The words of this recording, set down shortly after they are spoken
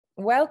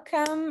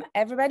Welcome,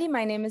 everybody.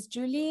 My name is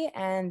Julie,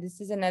 and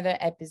this is another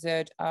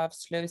episode of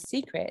Slow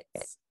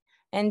Secrets.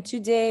 And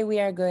today we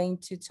are going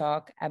to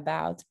talk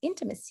about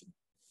intimacy.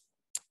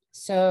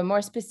 So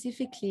more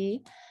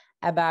specifically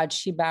about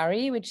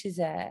Shibari, which is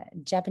a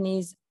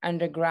Japanese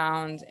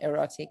underground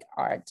erotic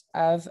art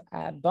of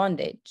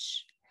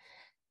bondage.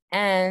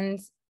 And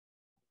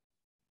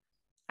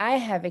I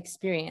have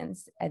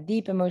experienced a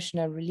deep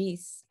emotional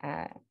release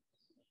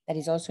that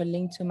is also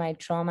linked to my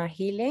trauma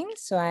healing.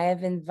 So I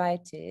have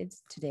invited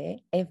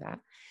today Eva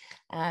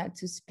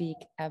to speak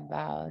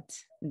about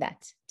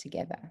that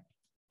together.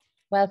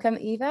 Welcome,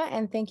 Eva,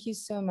 and thank you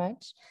so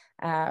much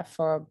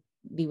for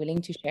being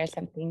willing to share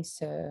something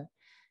so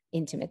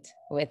intimate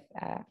with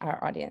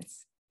our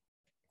audience.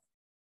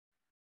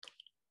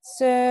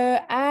 So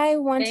I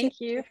wanted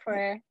Thank you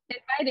for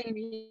inviting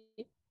me.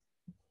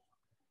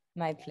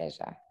 My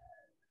pleasure.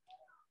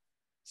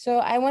 So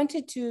I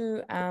wanted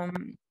to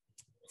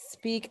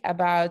speak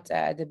about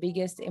the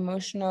biggest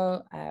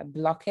emotional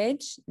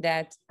blockage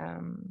that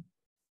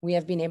we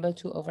have been able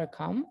to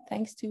overcome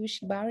thanks to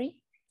Shibari.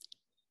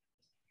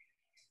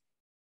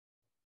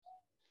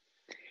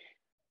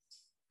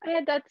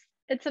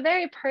 It's a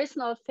very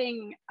personal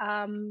thing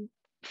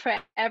for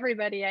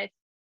everybody. I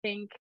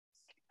think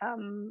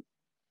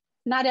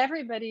not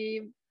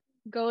everybody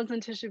goes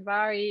into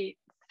Shibari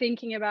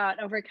thinking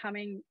about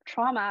overcoming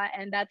trauma,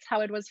 and that's how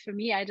it was for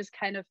me. I just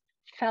kind of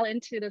fell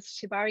into this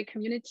Shibari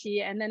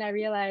community, and then I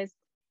realized,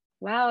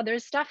 wow,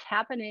 there's stuff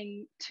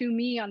happening to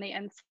me on the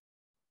inside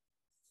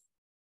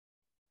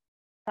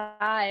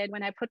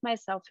when I put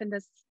myself in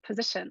this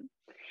position.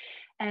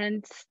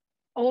 And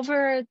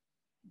over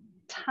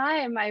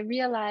time, I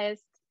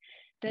realized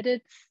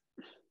that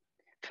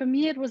for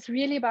me, it was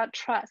really about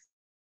trust,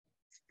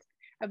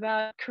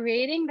 about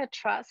creating the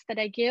trust that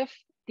I give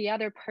the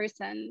other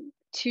person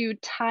to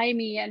tie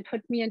me and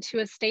put me into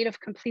a state of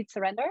complete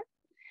surrender.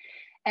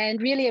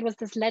 And really, it was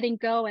this letting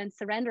go and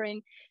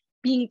surrendering,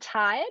 being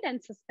tied and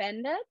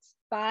suspended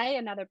by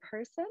another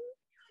person.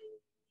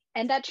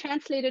 And that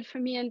translated for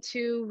me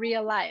into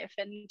real life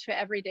and into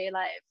everyday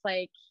life,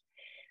 like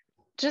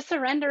just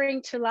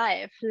surrendering to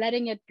life,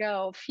 letting it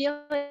go,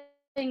 feeling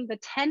the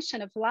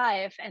tension of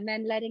life and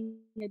then letting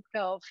it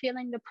go,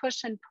 feeling the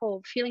push and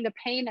pull, feeling the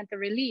pain and the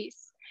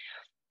release.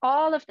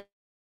 All of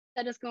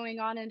that is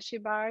going on in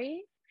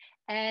Shibari,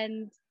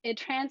 and it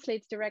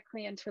translates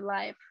directly into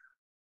life.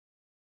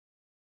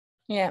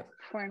 Yeah,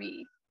 for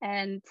me.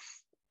 And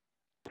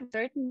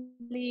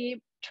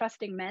certainly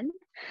trusting men,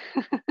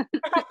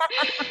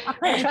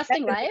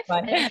 trusting life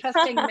and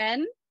trusting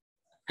men.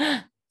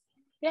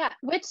 Yeah,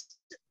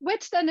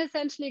 which then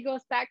essentially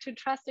goes back to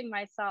trusting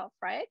myself,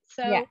 right?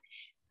 So yeah.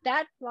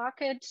 That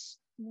blockage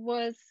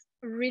was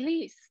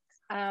released.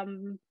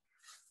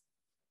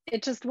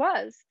 It just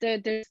was.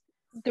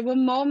 There were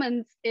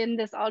moments in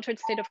this altered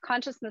state of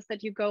consciousness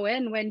that you go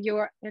in when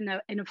you're in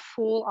a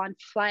full on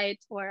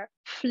flight or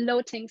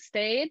floating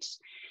stage,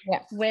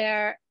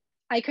 where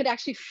I could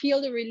actually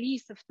feel the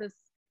release of this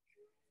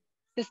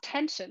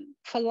tension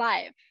for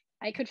life.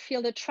 I could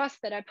feel the trust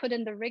that I put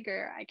in the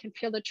rigor. I can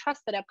feel the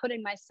trust that I put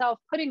in myself,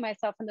 putting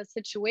myself in the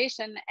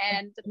situation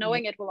and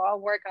knowing it will all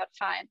work out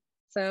fine.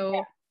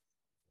 So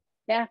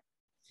yeah.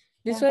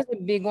 This was a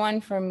big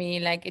one for me.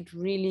 Like it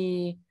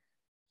really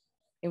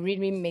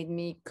made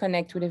me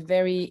connect with a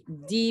very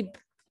deep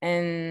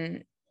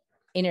and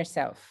inner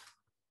self.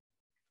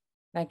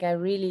 Like I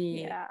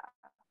really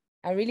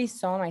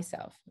saw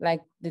myself,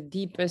 like the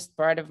deepest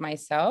part of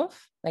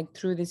myself, like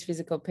through this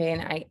physical pain.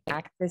 I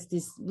accessed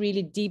this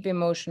really deep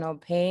emotional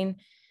pain,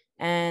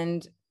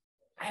 and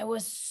I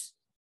was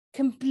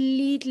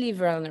completely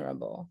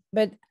vulnerable.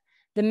 But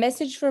the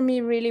message for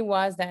me really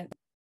was that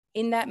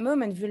in that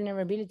moment,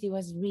 vulnerability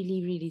was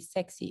really, really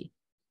sexy.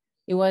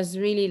 It was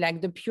really like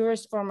the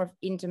purest form of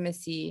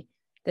intimacy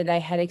that I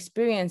had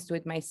experienced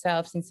with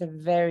myself since a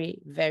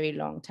very, very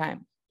long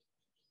time.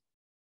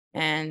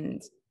 And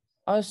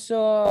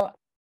also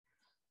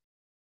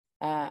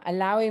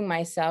allowing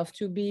myself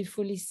to be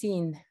fully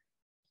seen,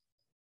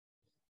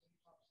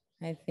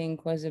 I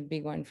think was a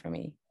big one for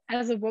me.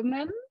 As a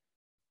woman?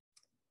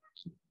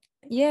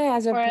 Yeah,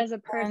 as a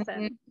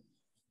person?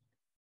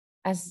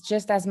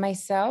 As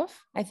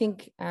myself. I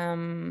think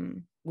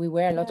we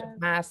wear a lot of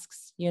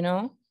masks, you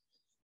know,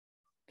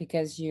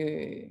 because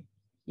you're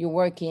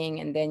working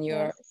and then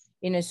you're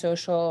in a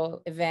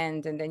social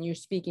event and then you're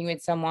speaking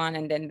with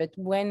someone but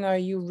when are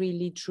you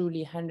really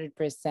truly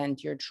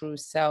 100% your true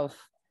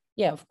self?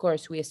 Yeah, of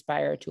course we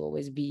aspire to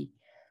always be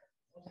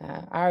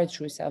our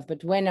true self,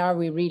 but when are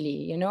we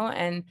really, you know?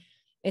 And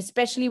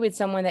especially with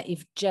someone that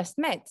you've just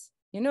met,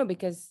 you know,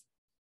 because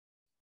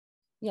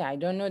I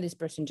don't know this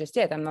person just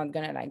yet. I'm not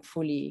gonna like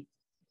fully,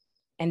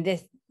 and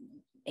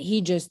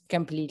he just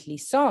completely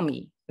saw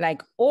me,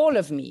 like all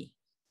of me,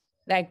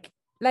 like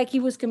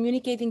he was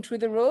communicating through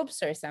the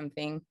ropes or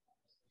something.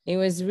 It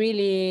was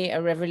really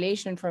a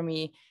revelation for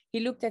me.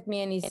 He looked at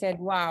me and he said,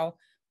 wow,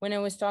 when I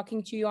was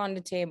talking to you on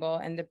the table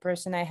and the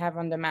person I have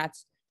on the mat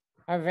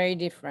are very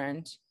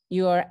different,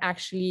 you are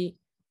actually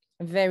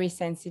very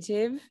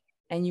sensitive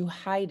and you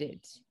hide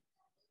it,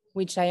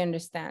 which I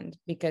understand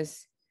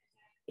because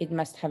it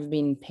must have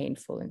been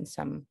painful in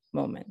some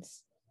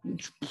moments.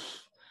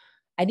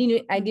 I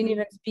didn't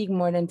even speak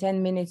more than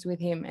 10 minutes with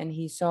him, and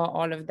he saw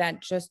all of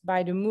that just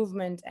by the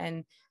movement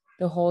and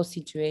the whole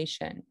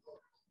situation.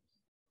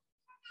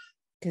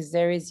 Because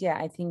there is,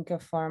 I think, a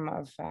form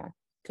of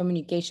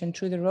communication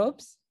through the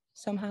ropes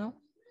somehow.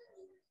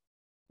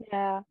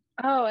 Yeah.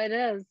 Oh, it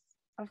is.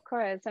 Of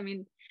course. I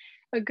mean,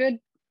 a good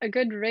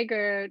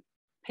rigger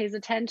pays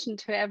attention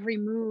to every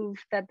move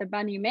that the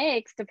bunny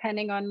makes,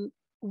 depending on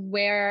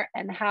where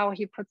and how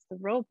he puts the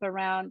rope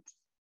around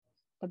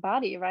the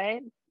body,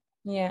 right?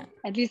 Yeah.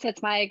 At least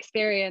that's my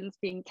experience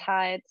being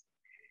tied.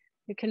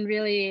 You can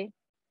really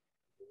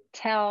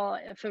tell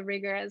if a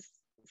rigger is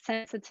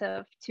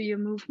sensitive to your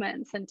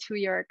movements and to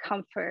your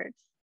comfort.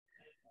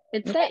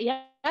 It's like,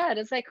 it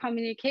is like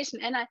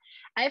communication. And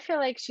I feel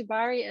like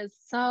Shibari is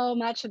so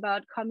much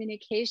about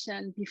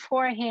communication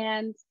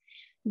beforehand,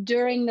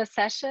 during the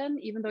session,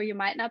 even though you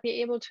might not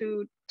be able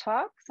to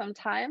talk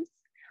sometimes,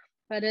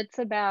 but it's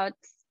about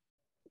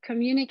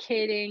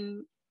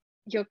communicating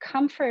your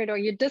comfort or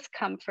your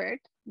discomfort,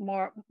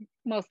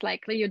 most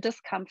likely your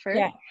discomfort.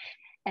 Yeah.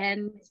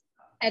 And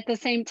at the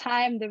same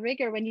time, the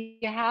rigger, when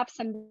you have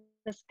some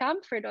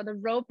discomfort or the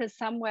rope is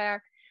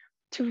somewhere,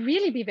 to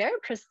really be very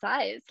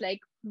precise, like,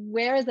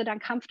 where is it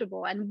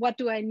uncomfortable and what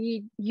do I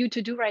need you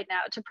to do right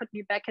now to put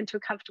me back into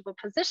a comfortable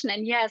position?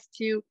 And he has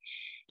to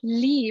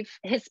leave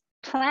his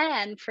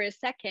plan for a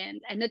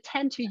second and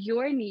attend to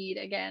your need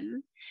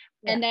again,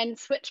 and then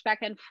switch back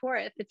and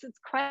forth. It's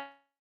quite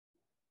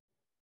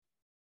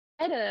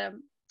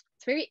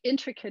it's very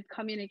intricate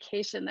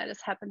communication that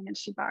is happening in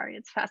Shibari.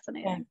 It's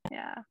fascinating.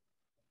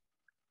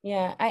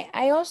 Yeah.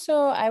 I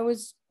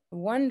was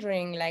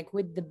wondering, like,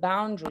 with the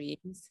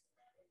boundaries,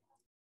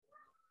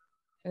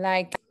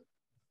 like,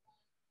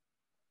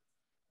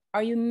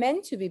 are you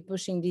meant to be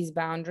pushing these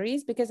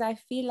boundaries? Because I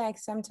feel like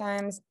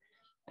sometimes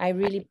I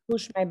really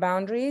push my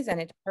boundaries and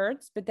it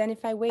hurts. But then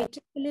if I wait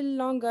just a little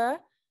longer,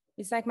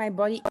 it's like my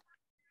body,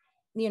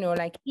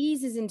 like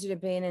eases into the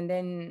pain, and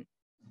then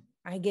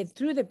I get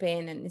through the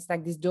pain and it's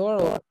like this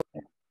door open.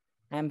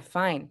 I'm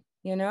fine,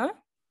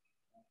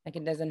 like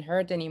it doesn't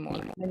hurt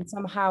anymore. And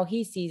somehow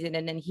he sees it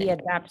and then he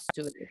adapts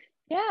to it.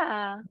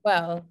 Yeah.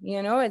 Well,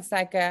 it's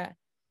like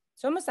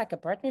it's almost like a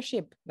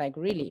partnership, like,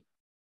 really.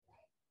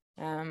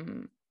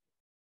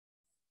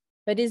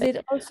 But is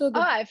it also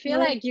I feel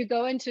like you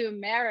go into a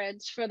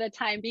marriage for the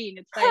time being.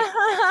 It's like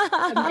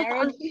a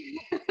marriage.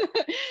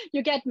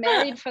 You get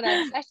married for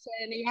that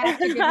session. You have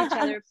to give each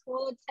other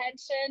full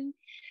attention.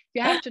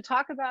 You have to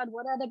talk about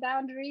what are the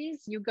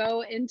boundaries. You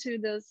go into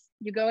the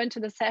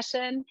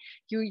session,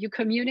 you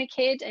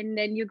communicate, and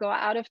then you go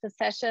out of the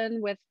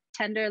session with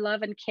tender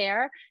love and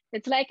care.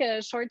 It's like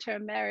a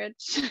short-term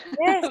marriage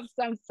of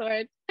some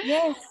sort.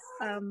 Yes.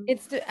 I'm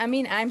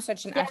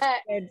such an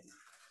active.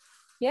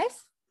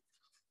 Yes.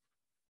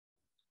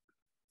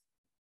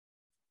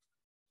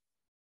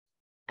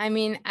 I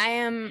mean,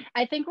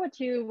 I think what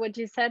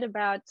you said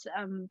about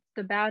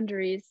the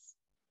boundaries,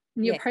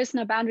 your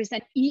personal boundaries,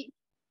 and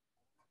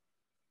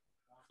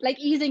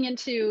easing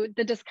into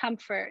the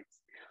discomfort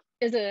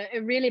is a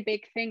really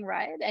big thing,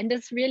 right? And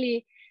this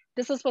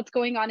is what's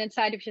going on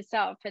inside of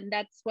yourself. And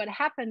that's what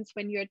happens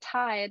when you're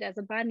tied as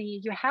a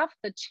bunny. You have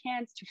the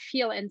chance to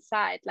feel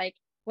inside, like,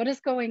 what is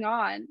going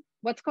on?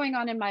 What's going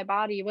on in my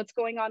body? What's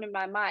going on in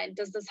my mind?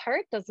 Does this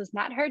hurt? Does this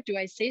not hurt? Do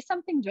I say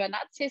something? Do I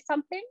not say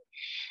something?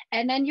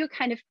 And then you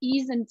kind of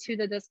ease into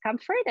the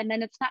discomfort, and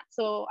then it's not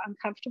so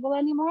uncomfortable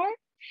anymore.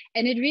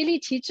 And it really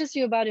teaches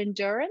you about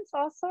endurance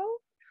also.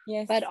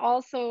 Yes. But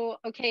also,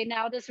 okay,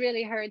 now this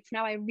really hurts.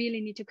 Now I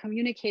really need to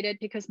communicate it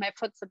because my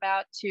foot's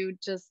about to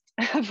just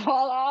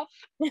fall off.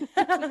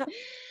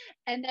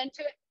 And then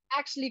to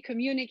actually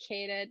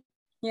communicate it,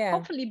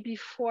 hopefully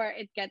before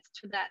it gets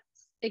to that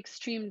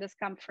extreme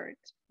discomfort.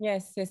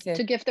 Yes.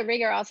 To give the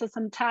rigger also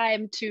some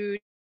time to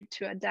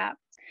adapt.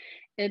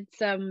 It's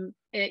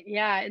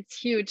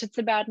huge. It's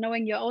about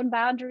knowing your own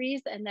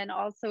boundaries and then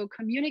also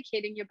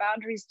communicating your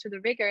boundaries to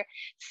the rigger.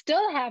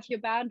 Still have your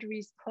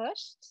boundaries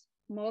pushed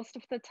most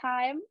of the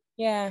time.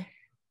 Yeah.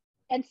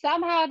 And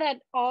somehow that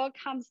all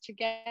comes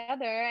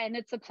together and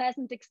it's a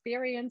pleasant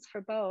experience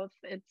for both.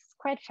 It's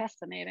quite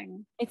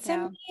fascinating. It's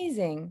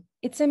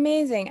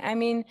amazing. I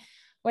mean,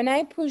 when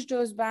I push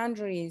those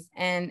boundaries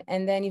and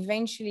then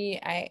eventually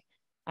I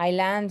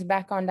land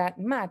back on that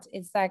mat,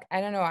 it's like,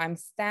 I don't know, I'm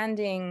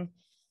standing,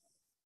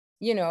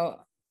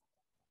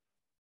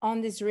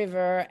 on this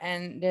river,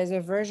 and there's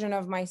a version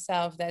of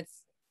myself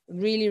that's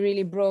really,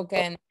 really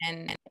broken,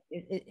 and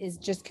it is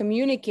just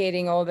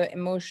communicating all the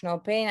emotional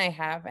pain I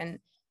have, and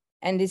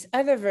this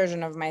other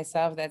version of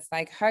myself that's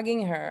like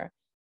hugging her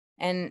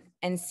and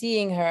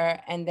seeing her,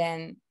 and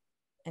then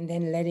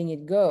letting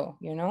it go,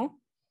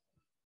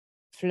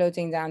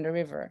 floating down the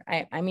river.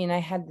 I mean, I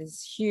had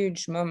this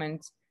huge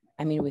moment,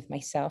 with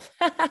myself,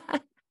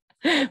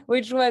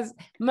 which was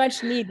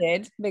much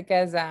needed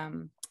because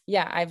I've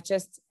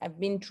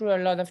been through a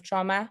lot of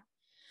trauma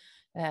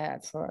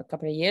for a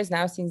couple of years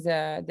now, since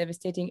the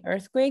devastating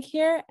earthquake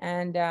here.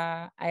 And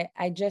I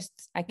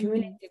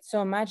accumulated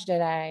so much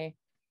that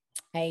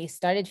I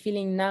started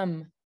feeling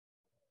numb.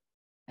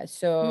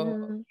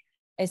 So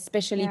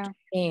especially to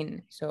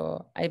pain.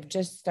 So I've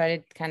just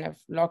started kind of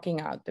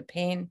locking out the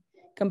pain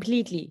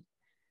completely.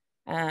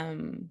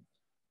 And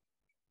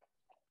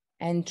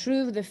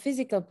through the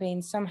physical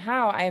pain,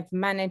 somehow I've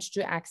managed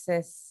to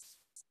access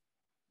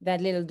that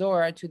little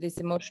door to this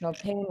emotional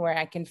pain where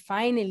I can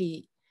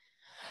finally,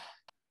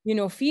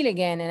 feel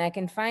again. And I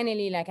can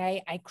finally, like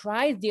I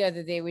cried the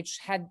other day, which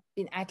had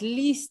been at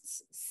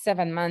least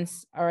 7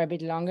 months or a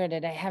bit longer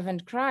that I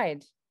haven't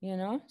cried,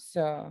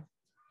 so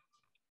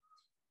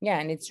yeah,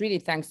 and it's really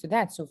thanks to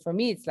that. So for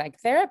me, it's like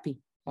therapy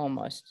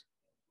almost.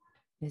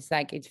 It's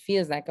like, it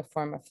feels like a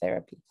form of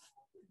therapy.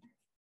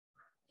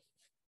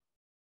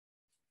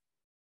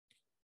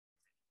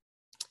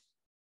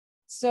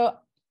 So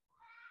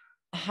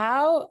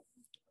how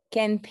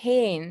can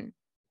pain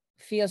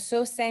feel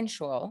so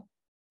sensual?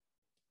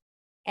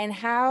 And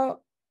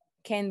how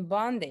can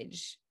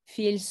bondage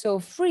feel so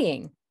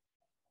freeing?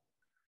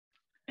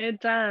 It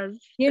does.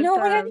 You know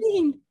what I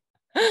mean?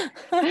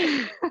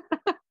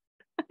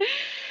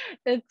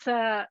 It's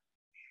I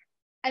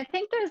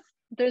think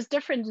there's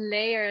different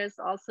layers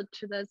also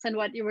to this, and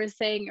what you were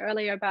saying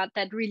earlier about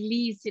that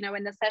release,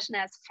 when the session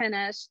has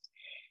finished,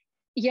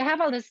 you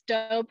have all this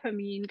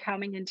dopamine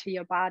coming into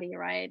your body,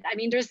 right? I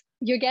mean,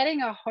 you're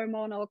getting a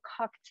hormonal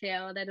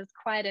cocktail that is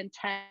quite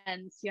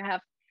intense. You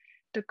have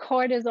the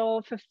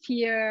cortisol for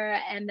fear,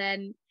 and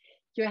then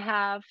you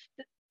have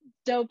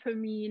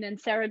dopamine and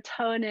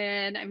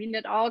serotonin. I mean,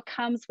 it all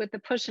comes with the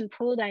push and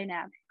pull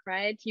dynamic,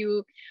 right?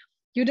 You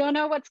don't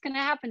know what's going to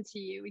happen to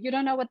you. You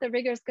don't know what the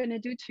rigger is going to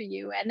do to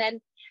you. And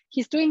then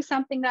he's doing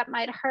something that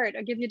might hurt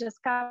or give you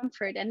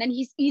discomfort. And then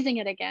he's easing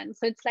it again.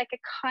 So it's like a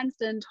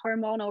constant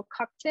hormonal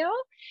cocktail.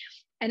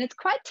 And it's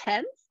quite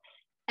tense.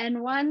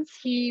 And once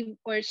he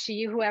or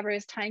she, whoever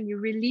is tying you,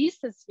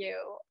 releases you,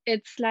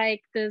 it's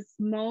like this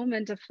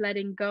moment of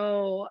letting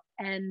go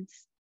and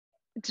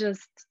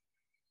just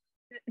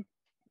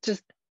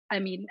I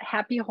mean,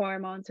 happy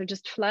hormones are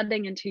just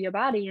flooding into your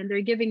body, and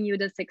they're giving you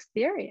this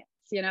experience,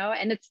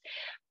 and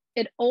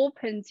it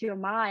opens your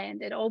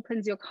mind, it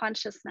opens your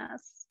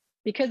consciousness,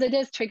 because it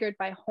is triggered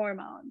by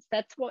hormones.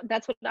 That's what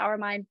our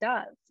mind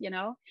does,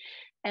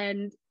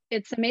 and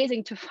it's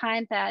amazing to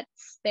find that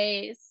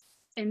space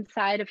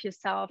inside of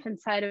yourself,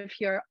 inside of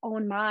your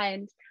own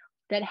mind,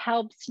 that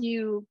helps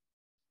you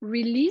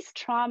release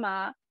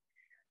trauma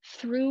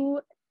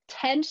through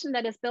tension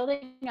that is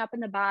building up in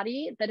the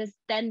body that is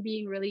then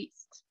being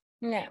released.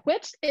 Yeah.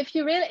 Which, if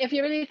you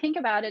really think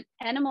about it,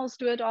 animals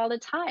do it all the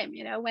time.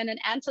 When an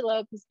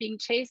antelope is being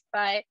chased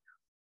by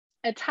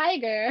a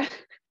tiger,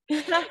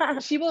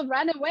 she will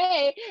run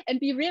away and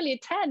be really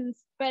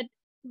tense. But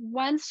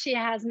once she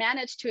has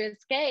managed to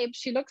escape,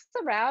 she looks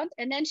around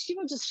and then she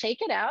will just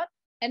shake it out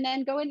and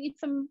then go and eat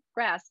some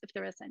grass if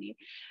there is any.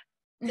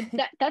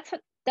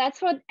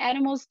 That's what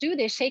animals do.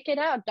 They shake it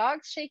out.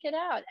 Dogs shake it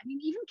out. I mean,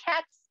 even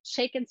cats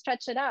shake and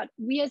stretch it out.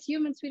 We as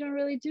humans, we don't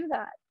really do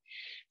that.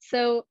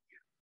 So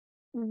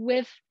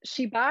with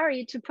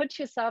Shibari, to put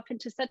yourself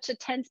into such a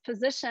tense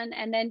position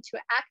and then to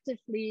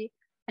actively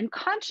and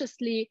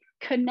consciously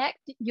connect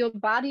your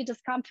body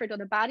discomfort or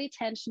the body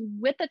tension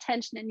with the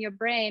tension in your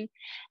brain,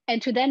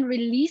 and to then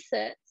release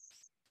it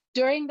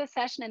during the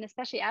session and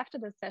especially after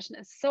the session,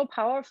 is so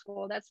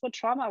powerful. That's what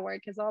trauma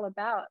work is all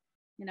about,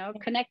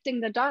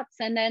 connecting the dots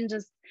and then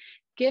just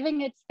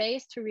giving it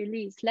space to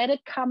release. Let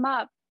it come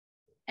up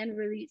and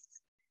release.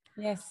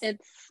 Yes.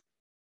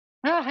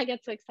 I get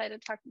so excited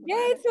talking about it.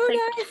 Yeah, it's so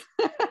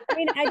nice. I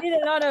mean, I did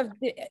a lot of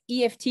the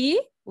EFT,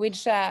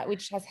 which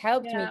has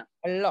helped me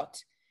a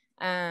lot.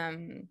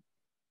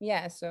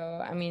 So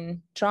I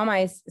mean, trauma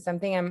is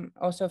something I'm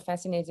also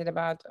fascinated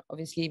about,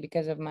 obviously,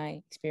 because of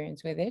my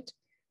experience with it.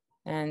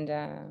 And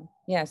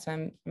so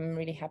I'm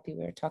really happy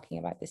we're talking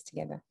about this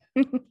together.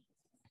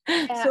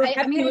 So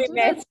happy we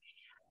met.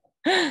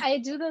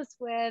 I do this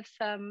with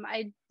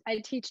I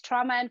teach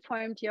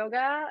trauma-informed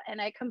yoga, and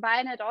I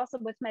combine it also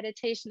with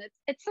meditation.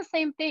 It's the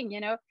same thing,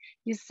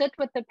 you sit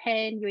with the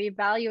pain, you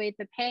evaluate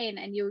the pain,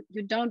 and you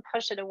don't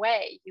push it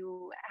away.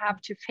 You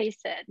have to face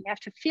it, you have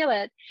to feel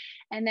it,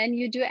 and then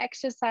you do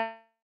exercises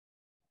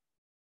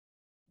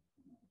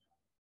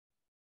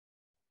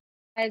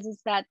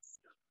that's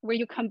where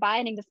you're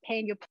combining this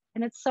pain,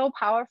 and it's so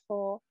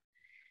powerful.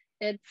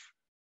 The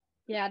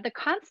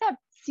concept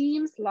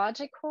seems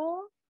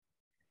logical,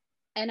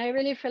 and I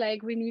really feel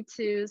like we need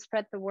to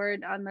spread the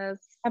word on this.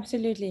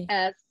 Absolutely.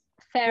 As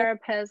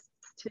therapists,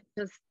 to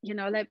just,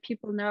 let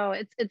people know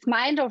it's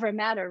mind over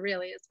matter,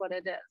 really, is what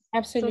it is.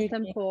 Absolutely. So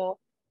simple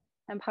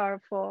and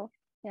powerful.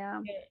 Yeah.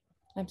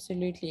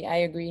 Absolutely. I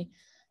agree.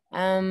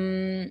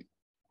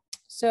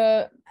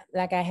 So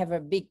like, I have a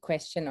big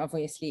question,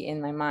 obviously,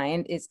 in my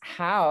mind, is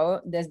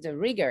how does the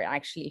rigger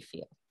actually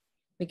feel?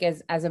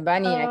 Because as a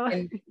bunny, I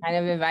can kind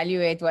of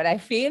evaluate what I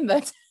feel,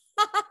 but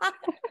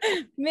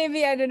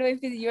maybe I don't know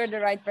if you're the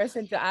right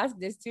person to ask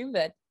this to,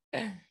 but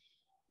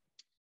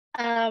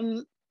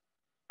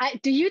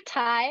Do you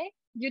tie?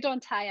 You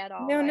don't tie at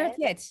all, No, right? not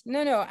yet.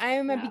 No, I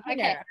am a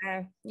beginner.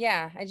 Okay.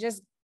 Yeah, I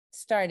just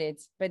started,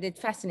 but it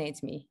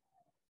fascinates me.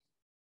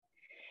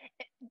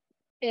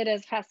 It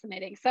is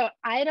fascinating. So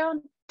I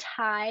don't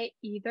tie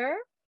either.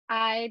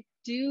 I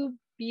do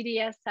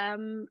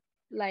BDSM,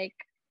 like,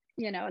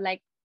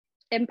 like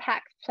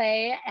impact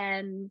play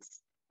and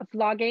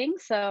vlogging.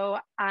 So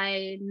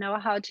I know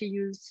how to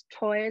use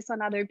toys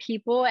on other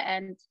people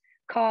and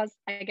cause,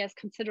 I guess,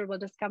 considerable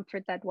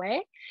discomfort that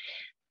way.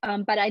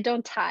 But I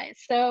don't tie.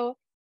 So,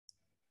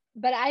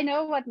 but I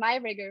know what my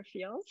rigger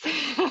feels.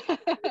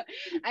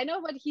 I know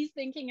what he's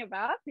thinking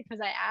about because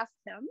I asked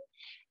him.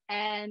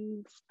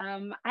 And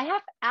I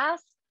have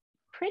asked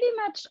pretty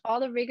much all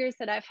the riggers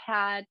that I've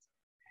had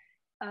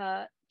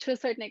to a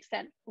certain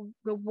extent,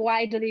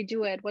 why do they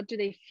do it? What do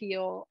they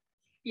feel?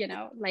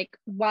 Like,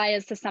 why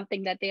is this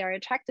something that they are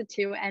attracted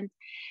to?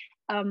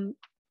 And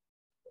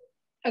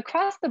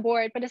across the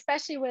board, but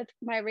especially with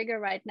my rigger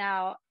right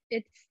now,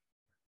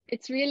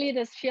 it's really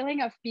this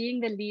feeling of being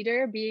the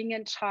leader, being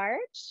in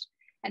charge,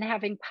 and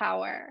having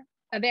power,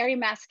 a very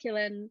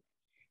masculine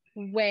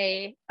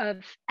way of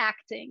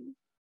acting.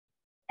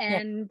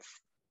 And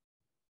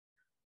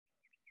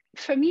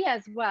for me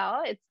as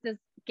well, it's this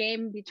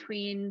game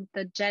between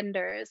the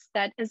genders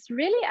that is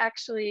really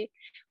actually,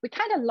 we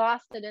kind of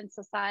lost it in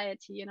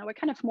society. We're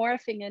kind of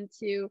morphing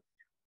into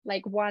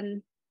like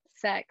one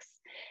sex.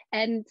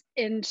 And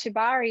in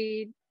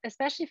Shibari,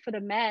 especially for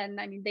the men,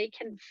 I mean, they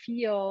can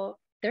feel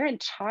they're in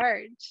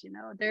charge.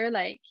 They're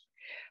like,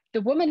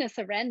 the woman is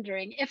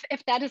surrendering, if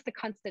that is the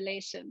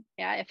constellation.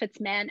 Yeah, if it's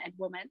man and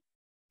woman,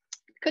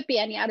 it could be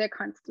any other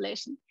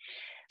constellation.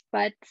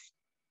 But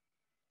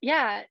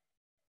yeah,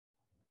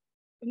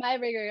 my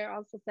rigger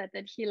also said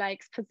that he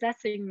likes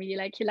possessing me,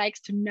 like he likes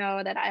to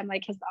know that I'm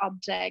like his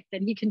object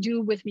and he can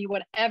do with me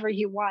whatever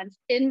he wants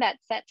in that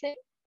setting.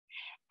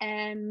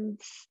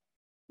 And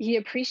he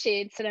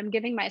appreciates that I'm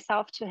giving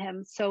myself to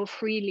him so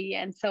freely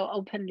and so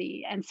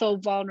openly and so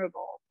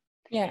vulnerable.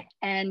 Yeah.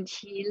 And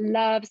he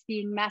loves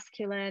being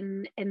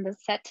masculine in the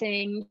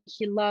setting.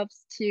 He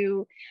loves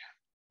to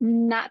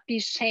not be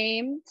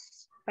shamed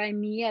by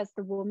me as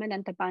the woman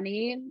and the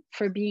bunny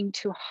for being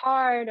too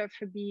hard or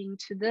for being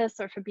too this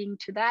or for being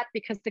too that,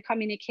 because the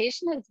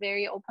communication is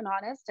very open,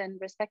 honest, and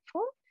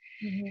respectful.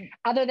 Mm-hmm.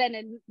 Other than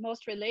in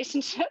most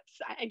relationships,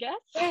 I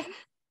guess.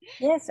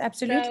 Yes,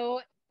 absolutely.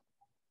 So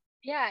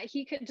yeah,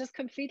 he could just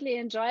completely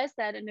enjoys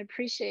that and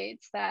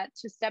appreciates that,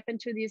 to step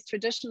into these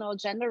traditional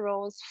gender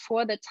roles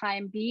for the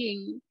time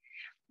being,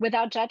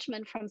 without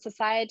judgment from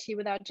society,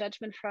 without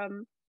judgment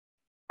from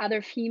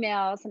other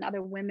females and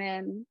other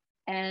women.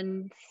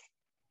 And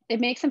it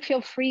makes him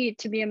feel free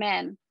to be a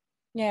man.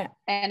 Yeah.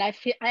 And I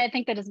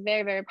think that is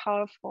very, very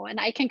powerful. And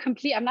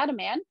I'm not a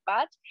man,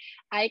 but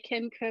I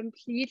can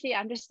completely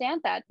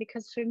understand that,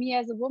 because for me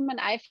as a woman,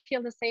 I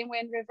feel the same way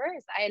in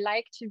reverse. I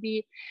like to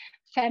be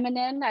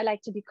feminine. I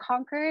like to be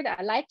conquered.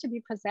 I like to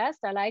be possessed.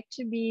 I like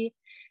to be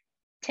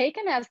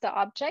taken as the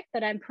object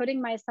that I'm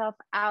putting myself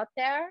out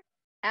there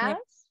as. Yeah.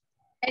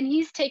 And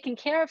he's taking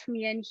care of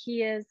me, and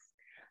he is,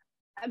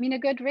 I mean, a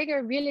good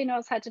rigger really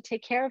knows how to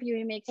take care of you.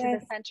 He makes you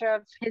the center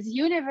of his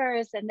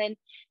universe, and then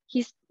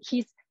he's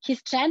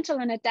gentle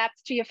and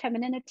adapts to your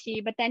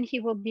femininity, but then he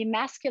will be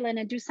masculine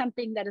and do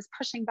something that is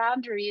pushing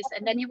boundaries,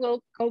 and then he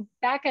will go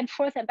back and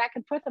forth and back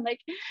and forth. I'm like,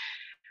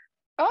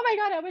 oh my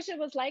God, I wish it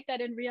was like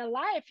that in real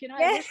life.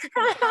 I wish we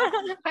could have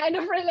kind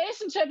of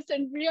relationships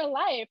in real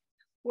life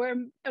where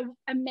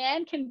a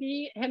man can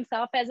be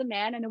himself as a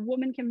man and a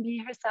woman can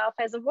be herself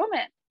as a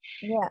woman.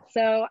 Yeah.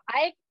 So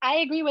I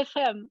agree with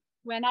him.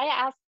 When I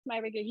asked my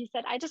rigger, he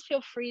said, I just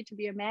feel free to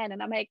be a man.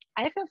 And I'm like,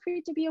 I feel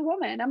free to be a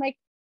woman. I'm like,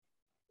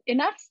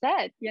 enough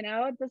said,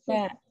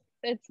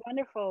 it's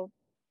wonderful.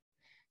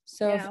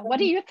 So what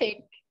do you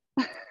think?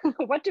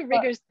 What do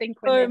riggers think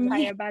when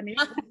they tie a bunny?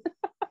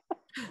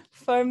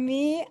 For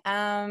me,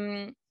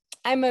 I'm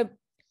a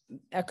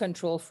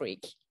control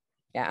freak.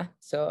 Yeah.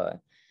 So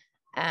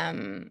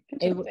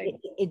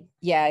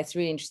it's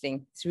really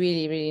interesting. It's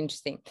really, really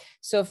interesting.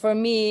 So for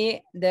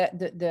me,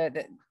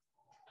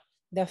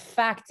 the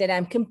fact that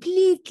I'm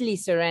completely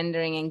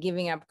surrendering and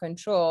giving up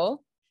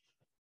control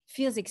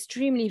feels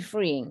extremely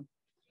freeing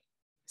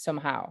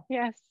somehow.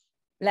 Yes.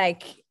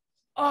 Like,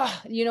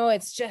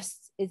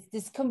 it's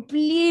this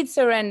complete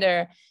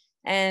surrender,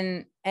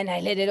 and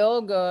I let it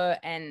all go,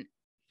 and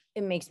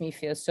it makes me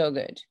feel so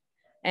good.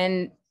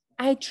 And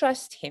I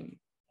trust him.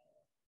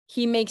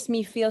 He makes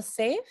me feel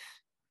safe.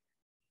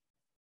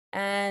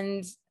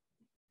 And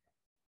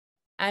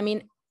I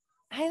mean,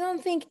 I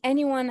don't think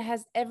anyone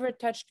has ever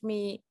touched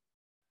me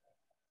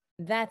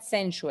that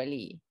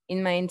sensually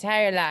in my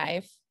entire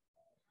life.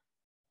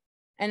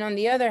 And on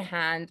the other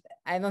hand,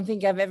 I don't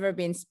think I've ever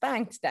been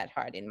spanked that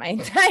hard in my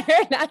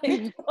entire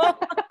life.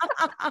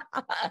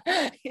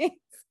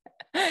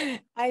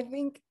 I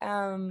think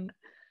to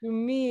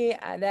me,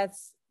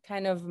 that's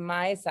kind of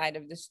my side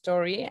of the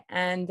story.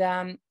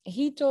 And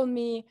he told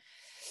me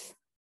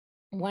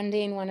one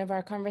day in one of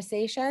our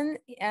conversations,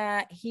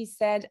 he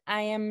said,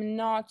 I am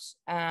not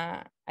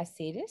a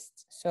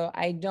sadist, so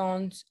I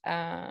don't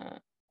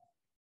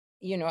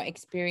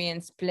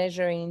experience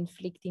pleasure in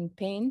inflicting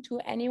pain to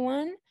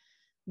anyone,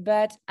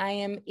 but I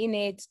am in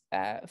it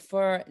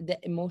for the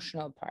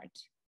emotional part,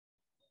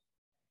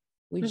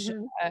 which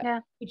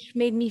which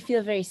made me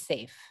feel very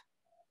safe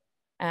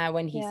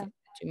when he said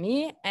that to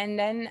me. And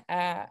then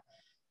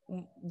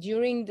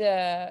during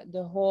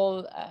the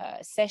whole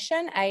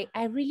session, I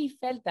really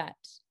felt that.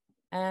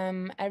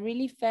 I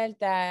really felt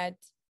that,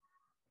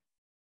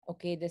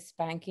 okay, the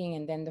spanking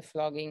and then the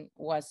flogging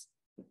was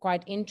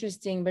quite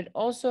interesting, but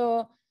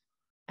also,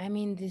 I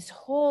mean, this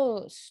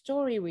whole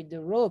story with the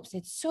ropes,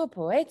 it's so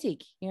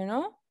poetic,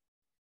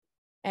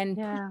 and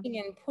pushing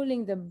and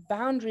pulling the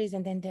boundaries,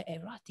 and then the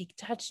erotic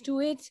touch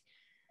to it.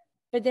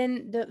 But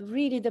then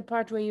the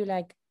part where you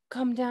like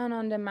come down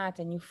on the mat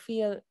and you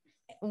feel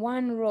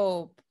one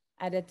rope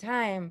at a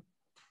time,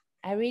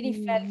 I really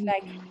felt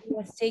like he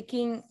was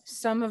taking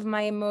some of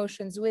my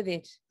emotions with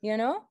it,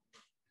 Yeah,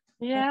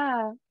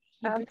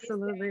 he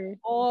absolutely.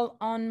 All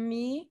on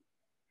me.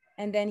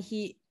 And then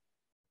he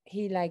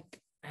like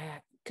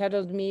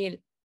cuddled me.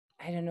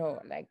 I don't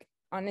know, like,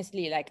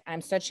 honestly, like,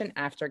 I'm such an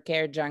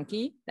aftercare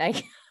junkie,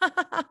 like.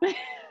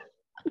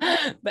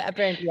 But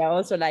apparently I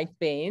also like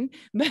pain.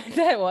 But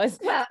that was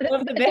one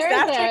of the best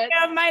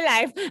aftercare of my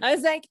life. I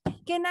was like,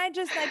 can I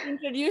just like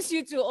introduce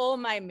you to all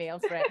my male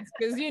friends?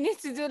 Because you need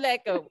to do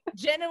like a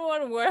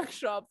general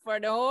workshop for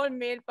the whole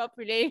male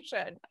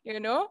population,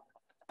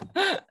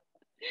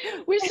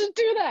 We should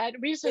do that.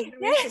 We should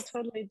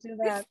totally do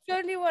that. It's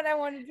totally what I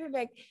want to do.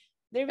 Like,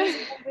 there is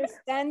an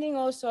understanding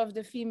also of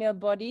the female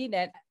body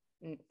that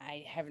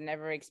I have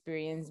never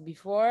experienced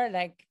before.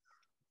 Like,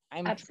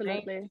 I'm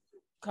absolutely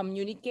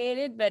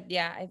communicated, but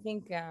yeah, I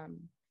think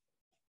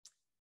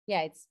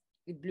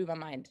it blew my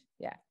mind.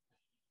 Yeah.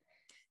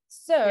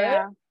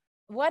 So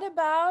what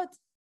about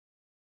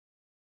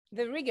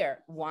the rigor?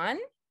 One,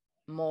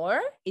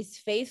 more, is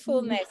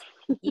faithfulness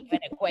even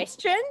a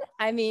question?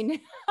 I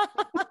mean,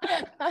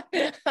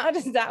 how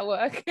does that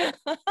work?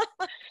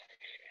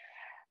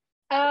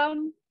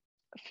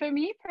 For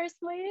me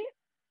personally,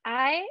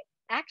 I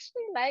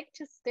actually like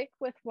to stick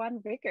with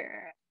one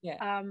rigor.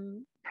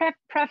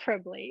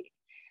 Preferably.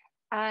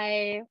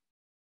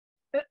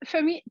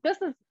 For me,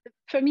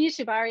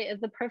 Shibari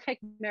is the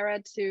perfect mirror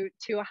to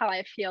how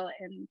I feel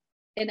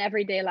in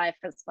everyday life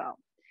as well.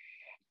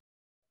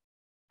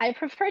 I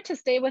prefer to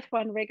stay with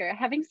one rigor.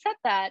 Having said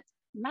that,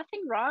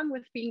 nothing wrong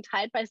with being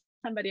tied by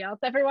somebody else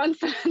every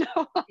once in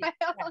a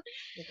while.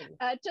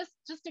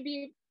 Just to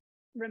be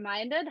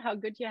reminded how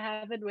good you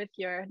have it with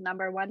your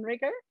number one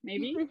rigor,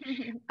 maybe.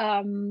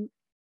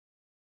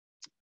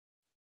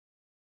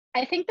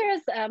 I think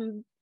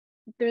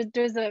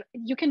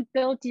you can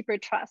build deeper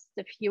trust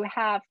if you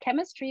have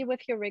chemistry with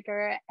your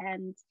rigor,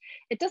 and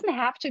it doesn't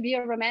have to be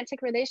a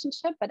romantic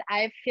relationship, but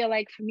I feel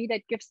like for me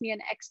that gives me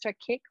an extra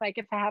kick. Like,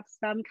 if I have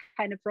some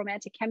kind of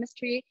romantic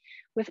chemistry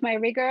with my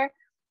rigor,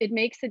 it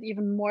makes it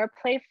even more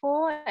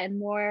playful and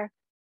more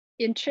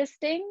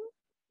interesting.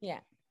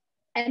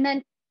 And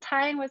then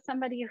tying with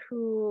somebody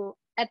who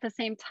at the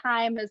same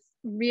time is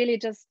really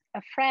just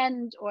a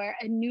friend or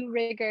a new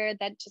rigor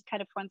that just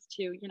kind of wants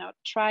to,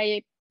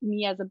 try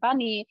me as a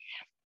bunny,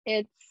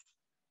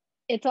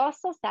 it's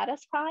also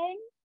satisfying.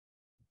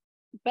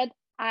 But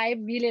I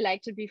really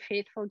like to be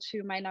faithful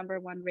to my number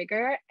one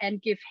rigor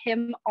and give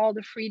him all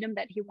the freedom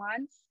that he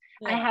wants.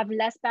 I have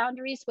less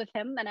boundaries with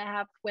him than I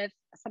have with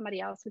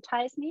somebody else who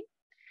ties me.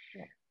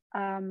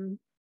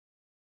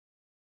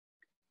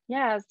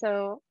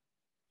 So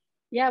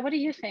what do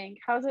you think?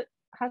 How's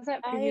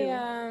that for you?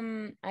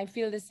 I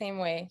feel the same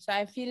way. So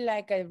I feel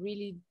like a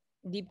really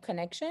deep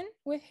connection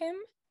with him,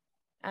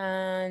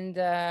 and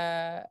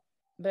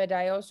but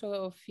I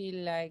also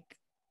feel like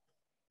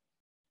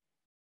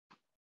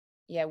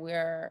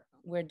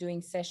we're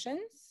doing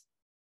sessions,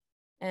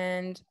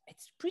 and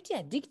it's pretty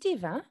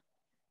addictive, huh?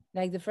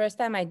 Like, the first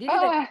time I did it,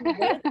 I couldn't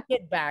wait to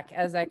get back.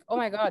 I was like, oh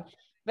my God.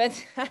 But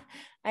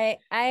I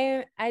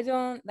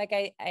don't like,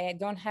 I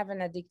don't have an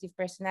addictive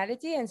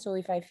personality, and so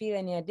if I feel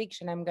any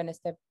addiction, I'm gonna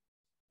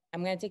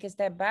take a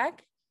step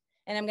back,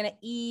 and I'm gonna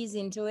ease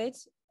into it,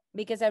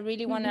 because I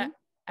really wanna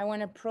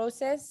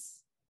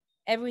process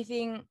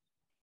everything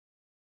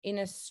in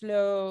a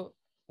slow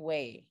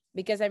way,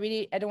 because I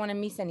don't want to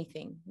miss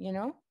anything,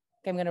 I'm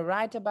gonna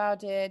write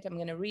about it, I'm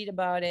gonna read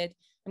about it,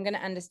 I'm gonna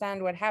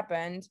understand what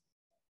happened,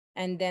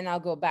 and then I'll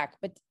go back.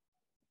 But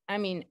I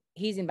mean,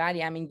 he's in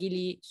Bali, I'm in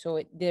Gili,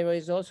 so there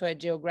is also a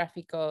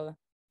geographical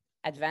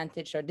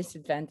advantage or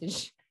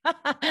disadvantage.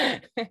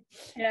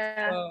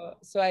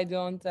 So I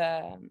don't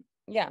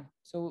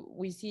so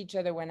we see each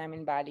other when I'm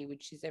in Bali,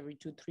 which is every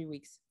 2-3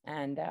 weeks,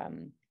 and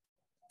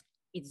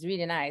it's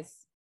really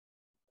nice.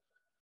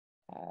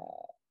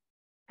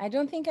 I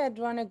don't think I'd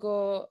want to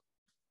go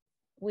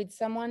with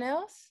someone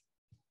else,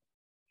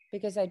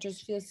 because I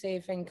just feel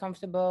safe and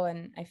comfortable,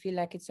 and I feel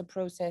like it's a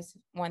process,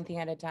 one thing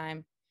at a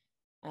time.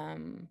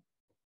 And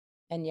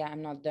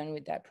I'm not done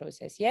with that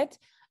process yet.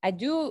 I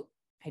do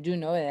I do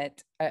know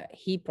that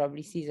he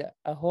probably sees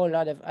a whole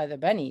lot of other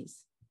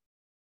bunnies.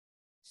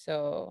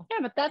 So yeah,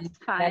 but that's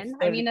fine.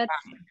 totally I mean, that's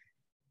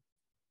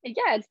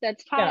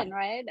fine, yeah.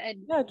 right?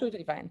 No,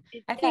 totally fine.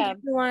 I think Yeah,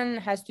 everyone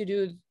has to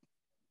do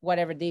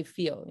whatever they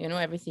feel, you know,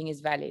 everything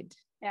is valid.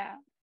 yeah,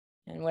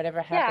 And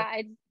whatever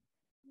happens. yeah.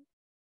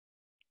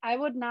 I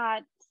would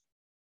not,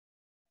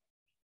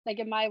 like,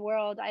 in my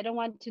world, I don't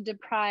want to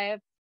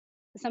deprive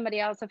somebody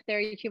else of their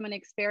human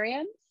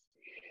experience.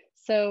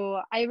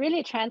 So I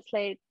really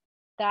translate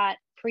that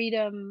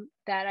freedom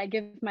that I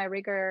give my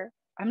rigger.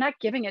 I'm not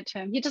giving it to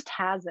him. He just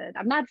has it.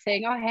 I'm not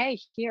saying, oh, hey,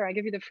 here, I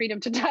give you the freedom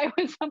to die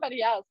with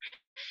somebody else.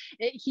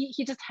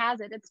 He just has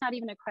it. It's not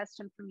even a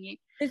question for me.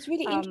 It's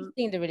really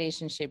interesting, the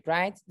relationship,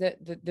 right?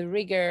 The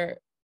rigger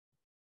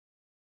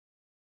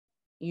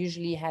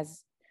usually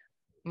has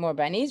more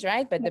bunnies,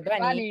 right? But the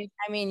bunny,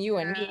 I mean, you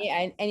and me,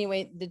 and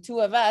anyway, the two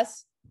of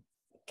us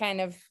kind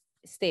of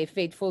stay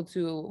faithful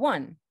to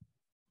one.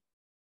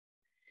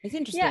 It's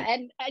interesting. Yeah,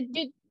 and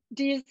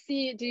do you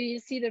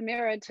see the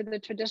mirror to the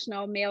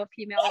traditional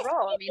male-female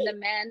role? I mean,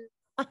 the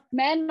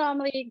men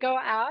normally go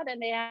out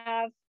and they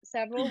have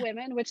several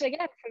women, which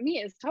again for me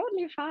is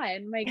totally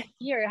fine. Like,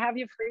 here, have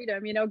your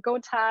freedom, you know, go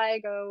tie,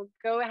 go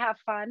have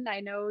fun. I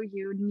know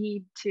you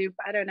need to,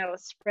 I don't know,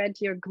 spread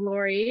your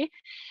glory.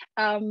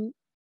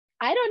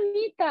 I don't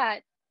need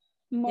that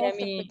most of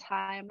the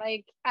time.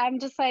 Like, I'm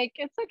just like,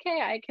 it's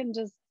okay, I can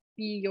just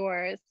be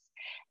yours.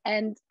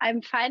 And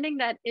I'm finding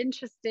that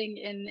interesting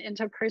in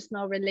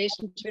interpersonal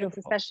relationships, beautiful,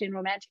 especially in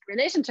romantic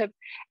relationships,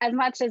 as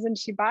much as in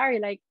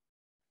Shibari. Like,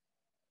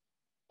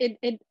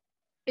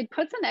 it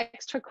puts an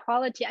extra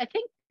quality. I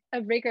think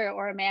a rigger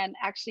or a man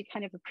actually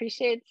kind of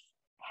appreciates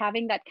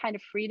having that kind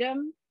of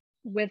freedom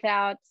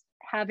without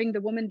having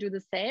the woman do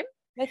the same.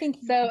 I think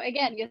so.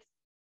 Again,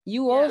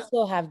 you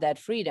also have that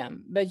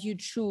freedom, but you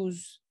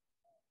choose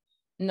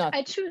not.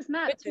 I choose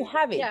not to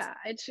have it. Yeah,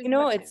 I choose. You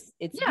know, not it's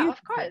yeah,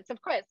 beautiful.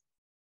 Of course.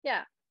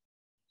 Yeah,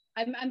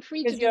 I'm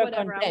free to do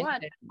whatever I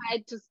want.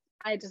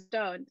 I just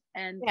don't.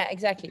 And yeah,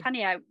 exactly.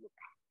 Funny, I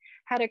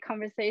had a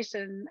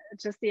conversation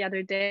just the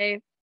other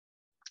day,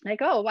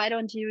 like, oh, why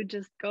don't you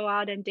just go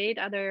out and date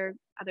other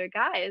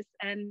guys?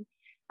 And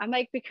I'm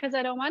like, because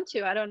I don't want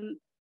to. I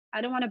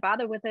don't want to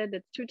bother with it.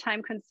 It's too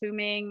time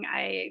consuming.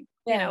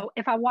 You know,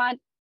 if I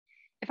want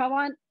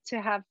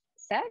to have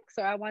sex,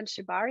 or I want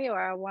Shibari, or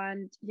I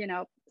want, you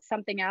know,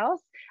 something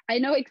else, I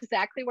know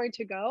exactly where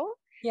to go.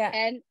 Yeah.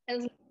 And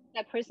as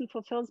that person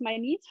fulfills my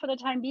needs for the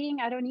time being,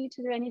 I don't need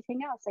to do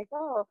anything else. Like,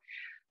 oh,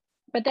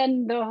 but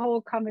then the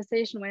whole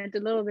conversation went a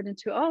little bit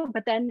into, oh,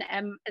 but then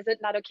is it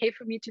not okay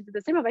for me to do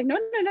the same? I'm like, no,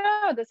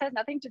 this has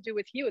nothing to do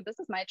with you. This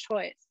is my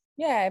choice.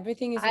 Yeah,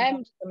 everything is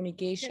about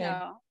communication. You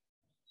know,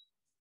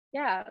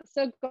 yeah,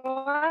 so go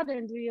out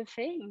and do your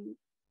thing.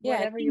 Yeah,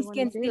 whatever you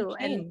want to do.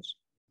 And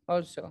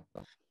also,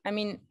 I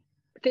mean,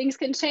 things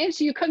can change.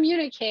 You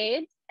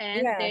communicate,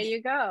 and there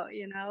you go.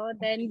 You know,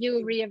 then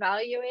you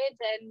reevaluate,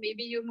 and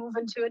maybe you move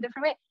into a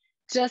different way.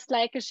 Just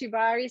like a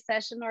Shibari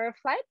session or a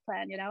flight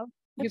plan, you know.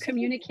 You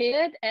communicate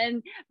it,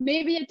 and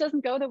maybe it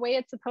doesn't go the way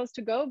it's supposed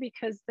to go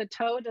because the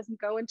toe doesn't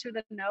go into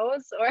the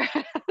nose, or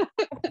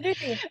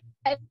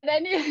and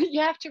then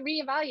you have to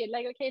reevaluate,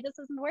 like, okay, this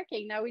isn't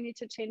working, now we need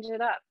to change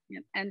it up.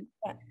 And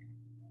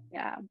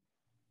yeah,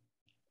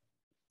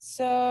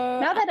 so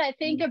now that I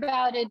think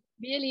about it,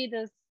 really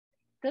this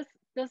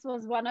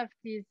was one of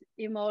these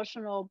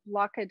emotional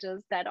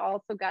blockages that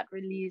also got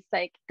released,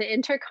 like the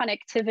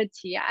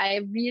interconnectivity.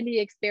 I really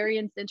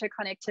experienced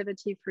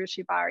interconnectivity through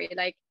Shibari.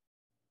 Like,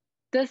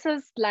 this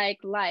is like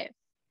life,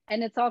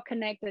 and it's all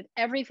connected.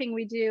 Everything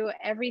we do,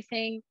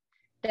 everything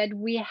that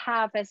we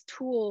have as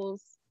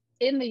tools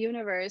in the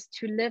universe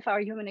to live our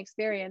human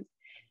experience,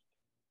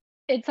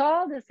 it's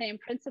all the same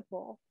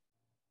principle.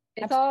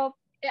 It's all,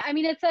 I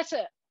mean, it's such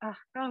a, oh,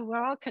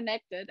 we're all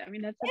connected. I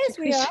mean, that's such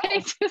a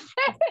cliche to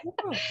say,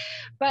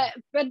 but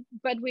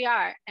we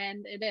are,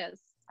 and it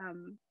is.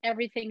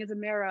 Everything is a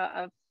mirror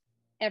of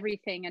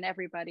everything and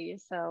everybody.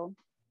 So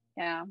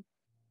yeah,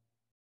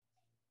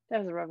 that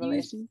was a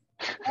revelation.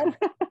 I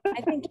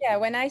think, yeah,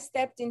 when I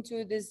stepped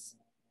into this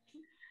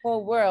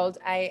whole world,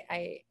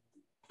 I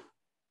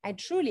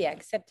truly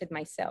accepted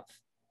myself,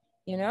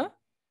 you know.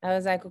 I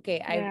was like,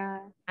 okay,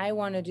 I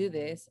want to do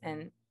this,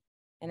 and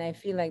I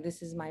feel like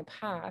this is my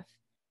path.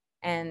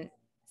 And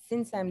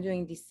since I'm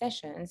doing these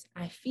sessions,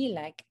 I feel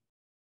like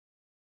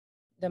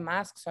the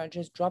masks are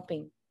just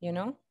dropping, you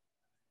know.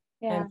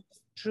 I'm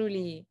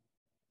truly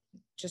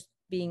just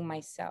being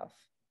myself.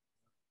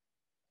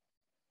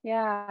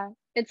 Yeah,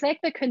 it's like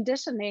the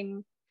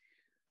conditioning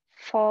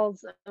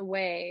falls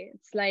away.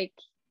 It's like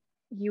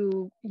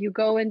you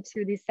go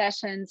into these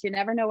sessions, you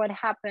never know what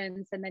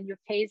happens, and then you're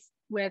faced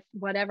with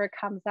whatever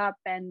comes up,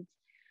 and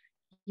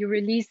you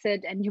release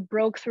it, and you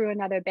broke through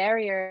another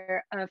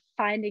barrier of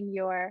finding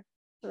your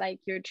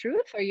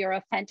truth or your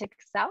authentic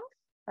self,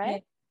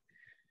 right?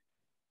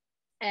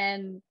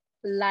 And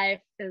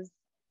life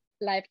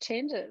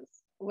changes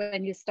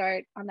when you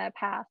start on that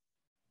path.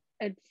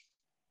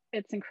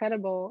 it's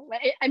incredible.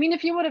 I mean,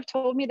 if you would have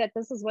told me that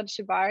this is what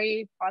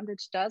Shibari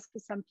bondage does for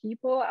some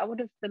people, I would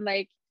have been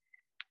like,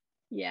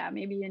 yeah,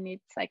 maybe you need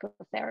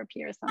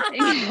psychotherapy or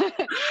something.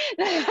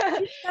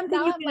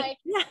 Now I'm like,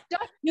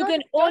 don't do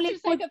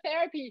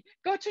psychotherapy,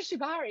 go to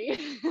Shibari.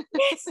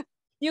 Yes,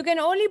 you can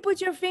only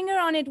put your finger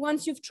on it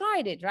once you've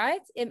tried it,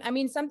 right? I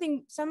mean,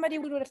 somebody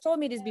would have told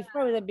me this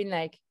before, would have been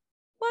like,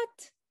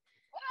 what?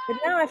 But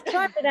now I've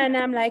tried it and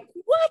I'm like,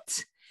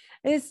 what?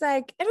 It's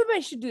like, everybody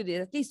should do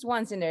this at least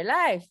once in their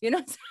life, you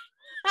know?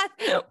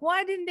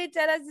 Why didn't they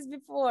tell us this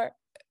before?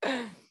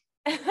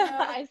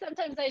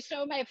 Sometimes I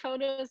show my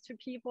photos to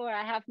people.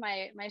 I have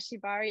my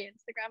Shibari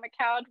Instagram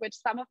account, which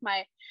some of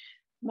my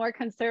more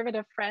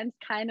conservative friends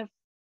kind of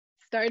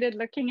started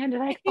looking and they're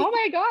like, oh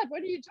my God,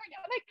 what are you doing?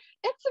 I'm like,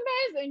 it's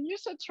amazing, you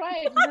should try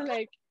it. And they're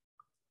like,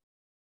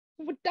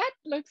 well, that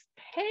looks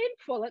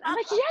painful. And I'm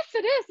like, yes,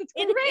 it is. It's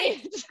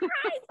great.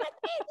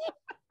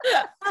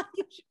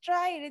 You should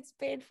try it. It's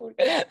painful.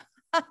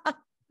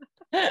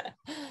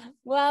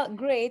 Well,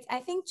 great. I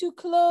think to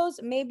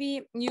close,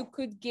 maybe you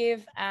could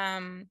give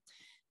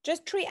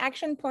just 3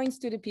 action points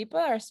to the people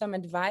or some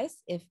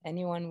advice if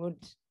anyone would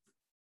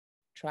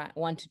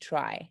want to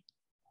try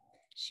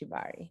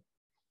Shibari.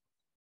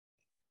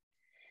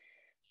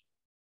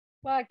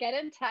 Well, get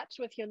in touch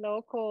with your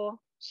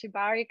local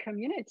Shibari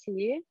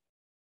community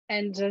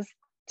and just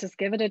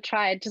give it a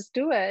try. Just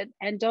do it,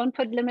 and don't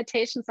put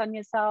limitations on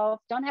yourself.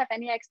 Don't have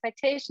any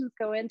expectations.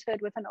 Go into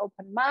it with an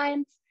open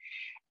mind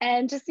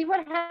and just see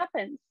what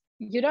happens.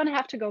 You don't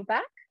have to go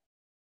back,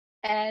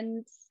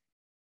 and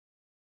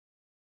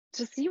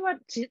to see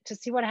what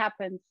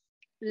happens.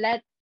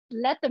 Let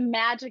the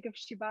magic of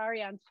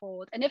Shibari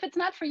unfold. And if it's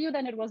not for you,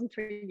 then it wasn't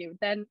for you.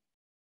 Then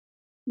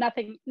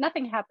nothing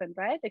happened,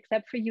 right?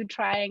 Except for you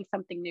trying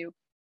something new.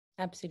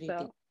 Absolutely.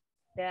 So,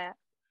 yeah.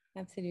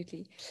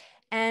 Absolutely.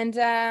 And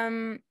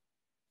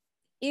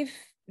if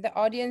the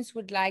audience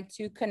would like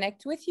to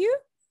connect with you,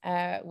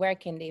 where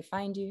can they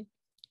find you?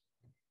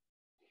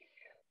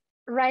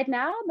 Right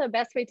now, the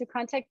best way to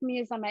contact me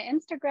is on my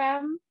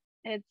Instagram.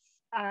 It's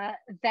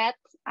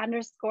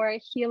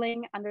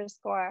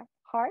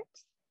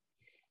that_healing_heart.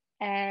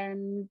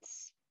 And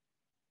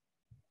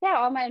yeah,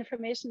 all my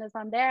information is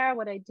on there,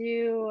 what I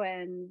do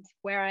and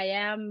where I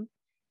am.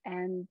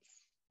 And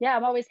yeah,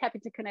 I'm always happy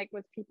to connect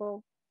with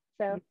people.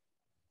 So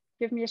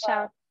give me a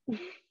shout.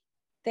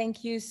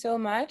 Thank you so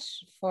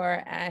much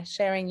for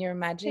sharing your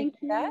magic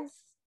with us,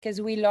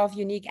 because we love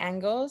unique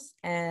angles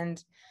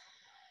and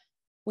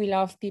we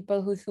love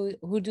people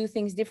who do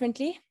things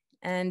differently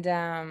and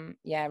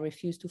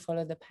refuse to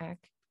follow the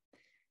pack.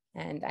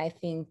 And I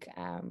think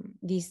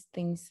these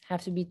things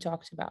have to be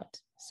talked about.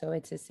 So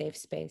it's a safe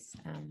space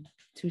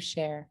to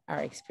share our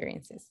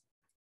experiences.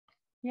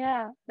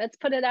 Yeah, let's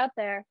put it out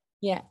there.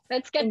 Yeah.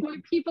 Let's get more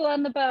people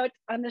on the boat,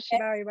 on the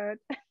Shibari boat.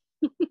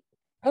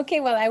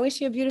 Okay, well, I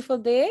wish you a beautiful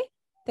day.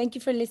 Thank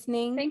you for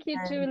listening. Thank you,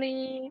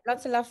 Julie.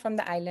 Lots of love from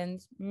the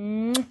island.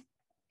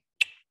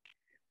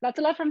 Lots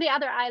of love from the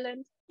other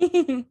island.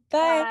 Bye.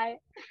 Bye.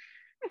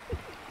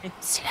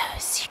 Slow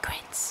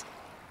secrets.